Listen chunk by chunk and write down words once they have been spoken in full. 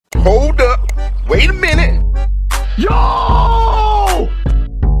Wait a minute. Yo!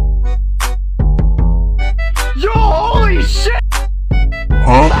 Yo, holy shit!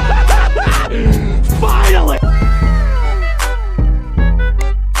 Huh? Finally!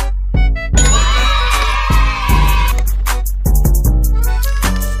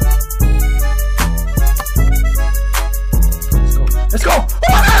 Let's go!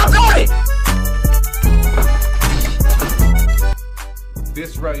 Oh,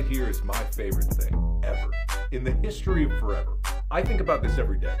 This right here is my favorite thing ever. In the history of forever. I think about this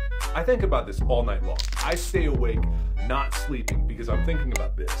every day. I think about this all night long. I stay awake, not sleeping, because I'm thinking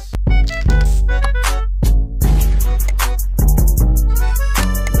about this.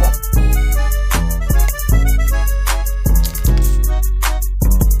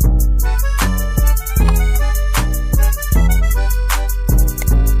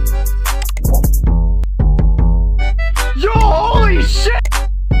 yo, holy shit!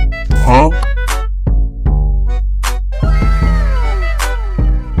 Huh?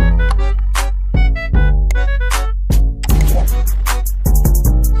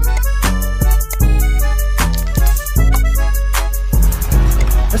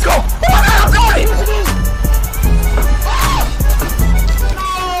 Let's go!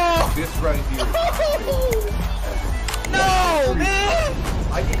 This right here is my favorite thing ever. No, man!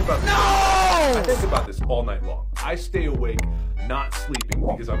 I think about this. No! I think about this all night long. I stay awake, not sleeping,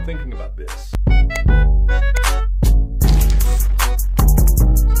 because I'm thinking about this.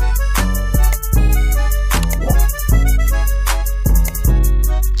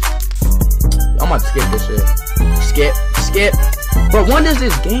 I'm about to skip this shit. Skip. But when does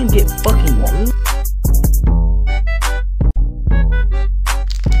this game get fucking good?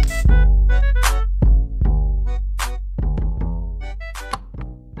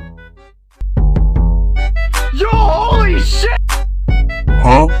 Yo, holy shit!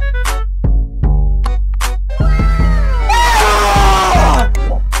 Huh?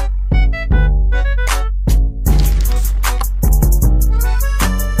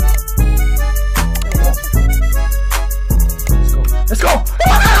 Let's go!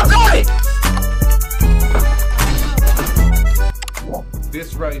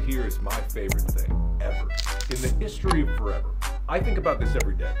 This right here is my favorite thing ever. In the history of forever. I think about this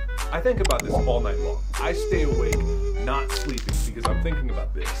every day. I think about this all night long. I stay awake, not sleeping, because I'm thinking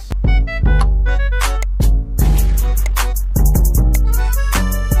about this.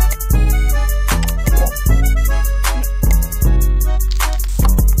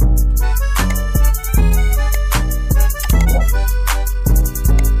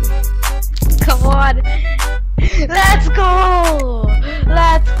 Come on. Let's go.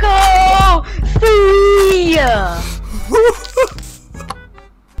 Let's go. See ya.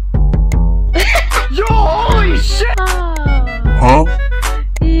 Yo, holy shit! Huh?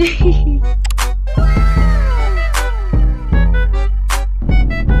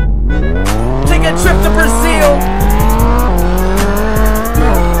 Take a trip to Brazil.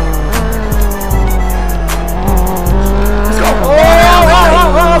 Let's go! Oh,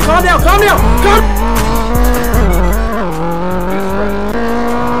 calm down. This right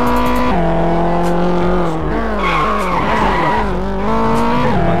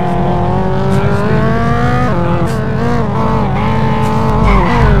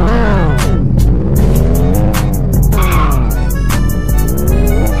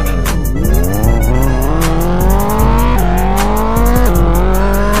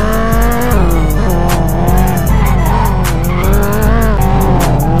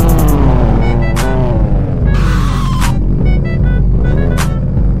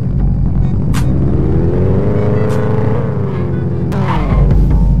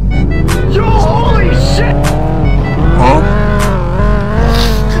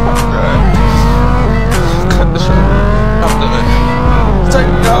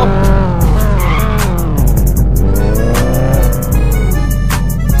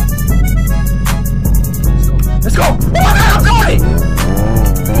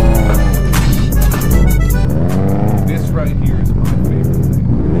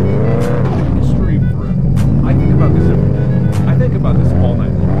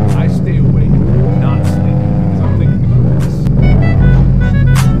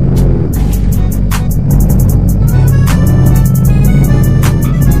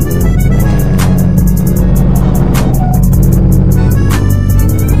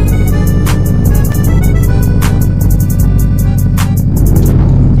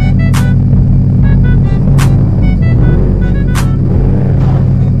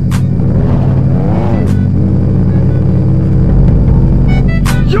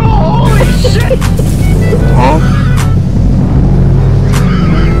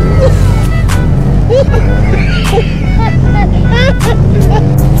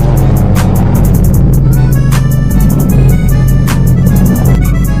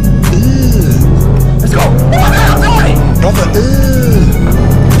Let's go. Brother,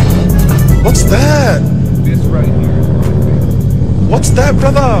 what's that? This right here is my favorite. What's that,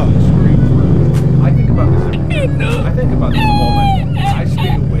 brother? I think about this every day. I think about this all night long. I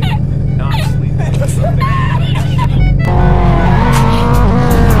stay awake, not sleeping. because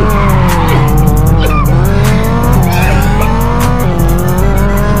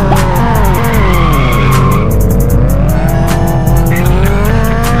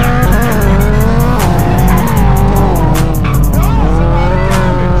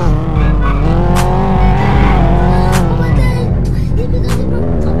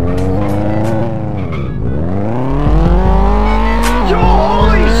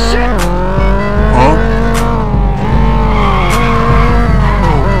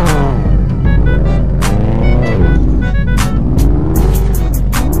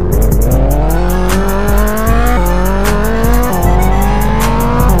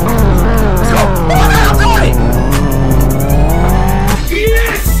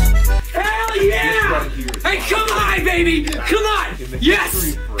I'm thinking about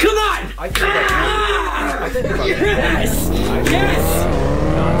Yes! Come on! I think about Yes!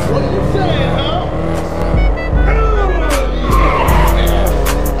 Yes! What are you saying, huh?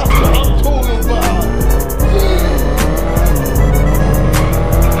 That's what I'm talking about.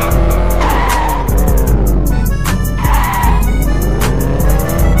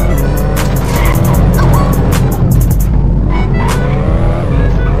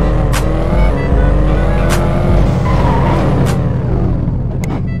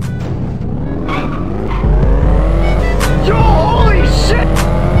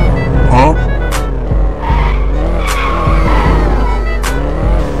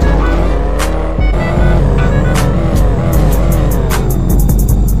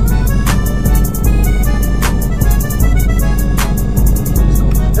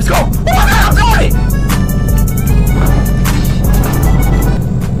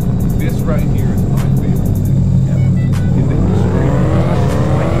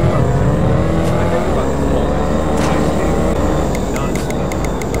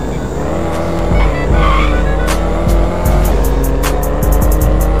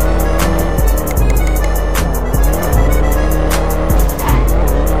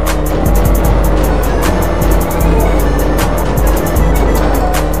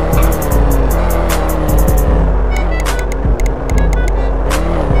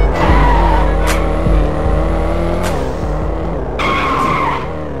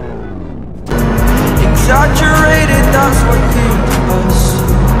 Exaggerated, that's what keeps us.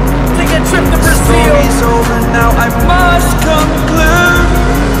 Take a trip to Brazil. Story's over now, I must conclude.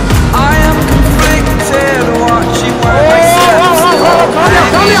 I am conflicted, watching where my steps go.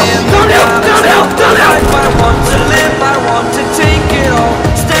 I want to live, I want to take it all.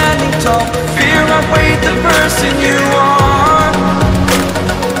 Standing tall, fear I weighed the person you